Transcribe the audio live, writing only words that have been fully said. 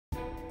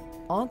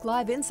Onc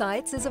Live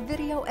Insights is a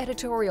video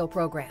editorial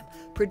program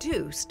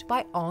produced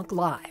by Onc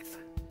Live.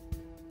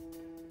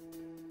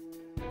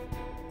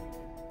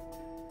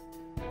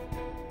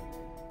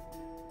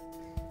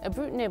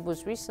 Ibrutinib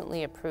was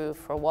recently approved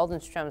for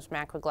Waldenström's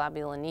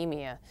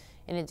macroglobulinemia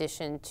in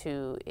addition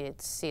to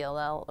its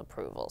CLL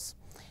approvals.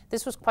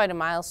 This was quite a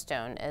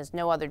milestone, as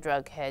no other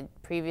drug had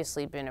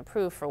previously been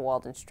approved for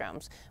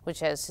Waldenström's,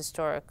 which has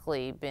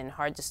historically been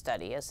hard to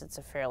study as it's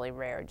a fairly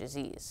rare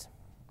disease.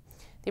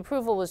 The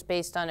approval was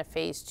based on a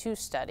phase 2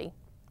 study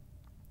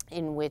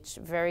in which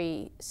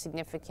very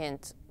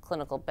significant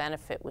clinical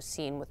benefit was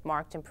seen with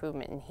marked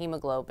improvement in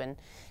hemoglobin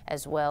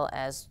as well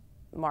as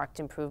marked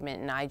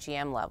improvement in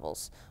IgM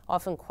levels,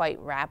 often quite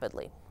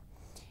rapidly.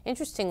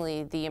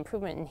 Interestingly, the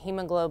improvement in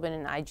hemoglobin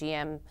and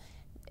IgM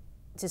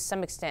to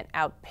some extent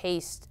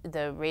outpaced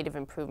the rate of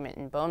improvement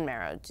in bone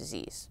marrow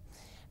disease,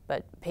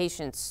 but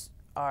patients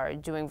are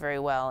doing very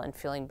well and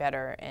feeling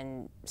better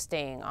and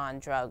staying on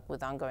drug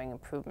with ongoing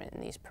improvement in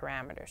these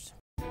parameters.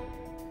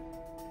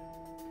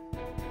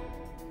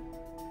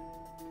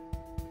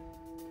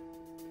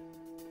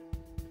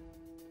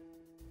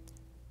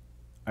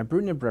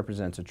 Ibrutinib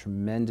represents a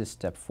tremendous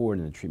step forward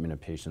in the treatment of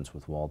patients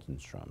with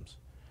Waldenström's.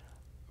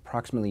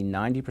 Approximately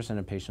 90%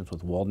 of patients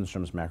with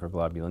Waldenström's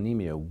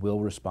macroglobulinemia will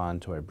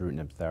respond to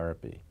ibrutinib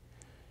therapy.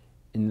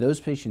 In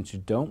those patients who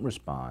don't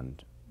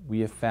respond,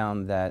 we have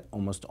found that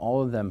almost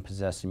all of them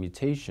possess a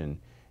mutation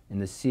in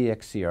the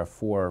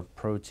CXCR4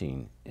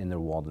 protein in their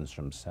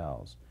Waldenström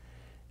cells.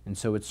 And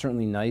so it's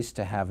certainly nice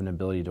to have an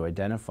ability to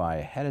identify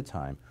ahead of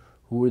time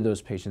who are those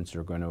patients that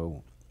are going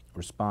to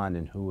respond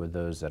and who are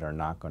those that are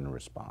not going to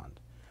respond.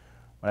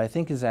 What I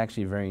think is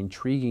actually very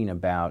intriguing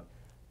about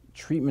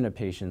treatment of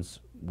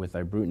patients with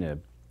ibrutinib,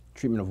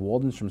 treatment of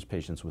Waldenström's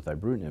patients with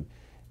ibrutinib,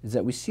 is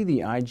that we see the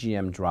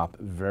IgM drop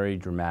very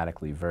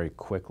dramatically, very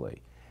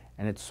quickly.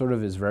 And it sort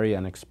of is very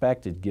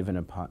unexpected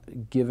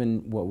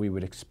given what we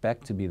would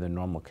expect to be the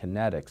normal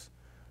kinetics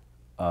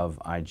of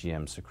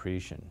IgM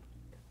secretion.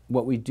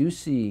 What we do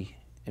see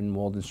in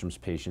Waldenström's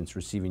patients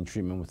receiving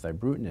treatment with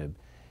ibrutinib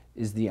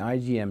is the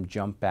IgM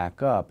jump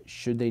back up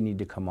should they need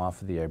to come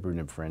off of the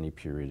ibrutinib for any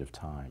period of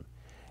time.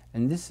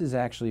 And this has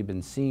actually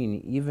been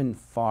seen even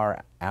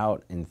far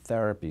out in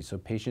therapy. So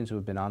patients who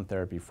have been on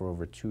therapy for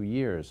over 2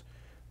 years,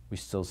 we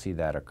still see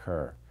that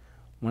occur.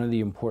 One of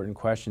the important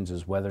questions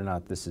is whether or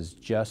not this is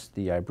just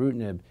the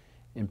ibrutinib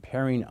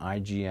impairing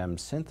IgM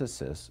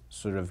synthesis,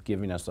 sort of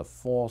giving us a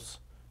false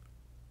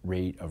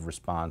rate of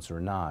response or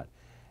not.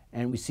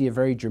 And we see a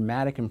very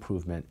dramatic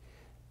improvement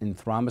in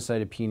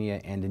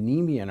thrombocytopenia and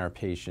anemia in our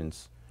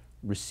patients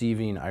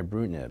receiving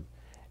ibrutinib.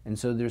 And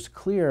so there's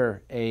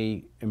clear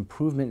a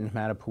improvement in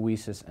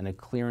hematopoiesis and a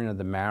clearing of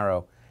the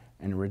marrow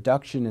and a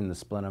reduction in the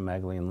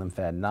splenomegaly and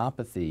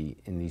lymphadenopathy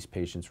in these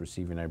patients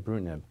receiving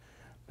ibrutinib.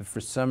 But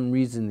for some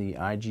reason, the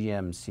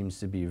IgM seems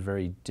to be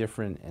very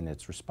different in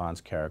its response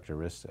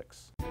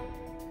characteristics.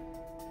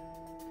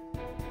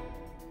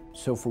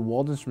 So for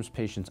Waldenström's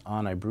patients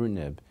on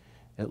ibrutinib,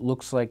 it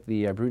looks like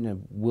the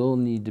ibrutinib will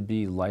need to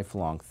be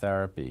lifelong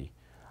therapy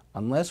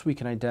unless we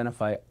can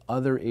identify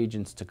other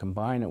agents to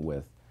combine it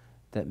with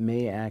that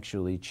may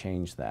actually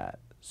change that.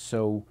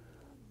 So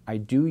I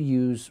do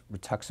use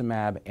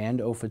rituximab and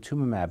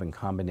ofatumumab in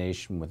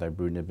combination with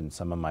ibrutinib in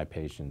some of my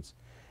patients.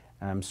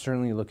 And I'm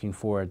certainly looking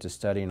forward to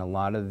studying a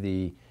lot of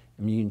the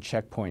immune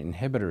checkpoint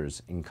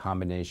inhibitors in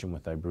combination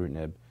with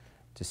ibrutinib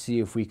to see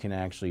if we can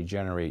actually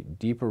generate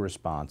deeper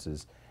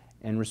responses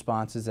and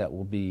responses that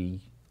will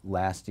be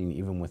lasting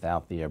even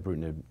without the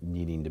ibrutinib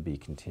needing to be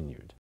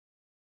continued.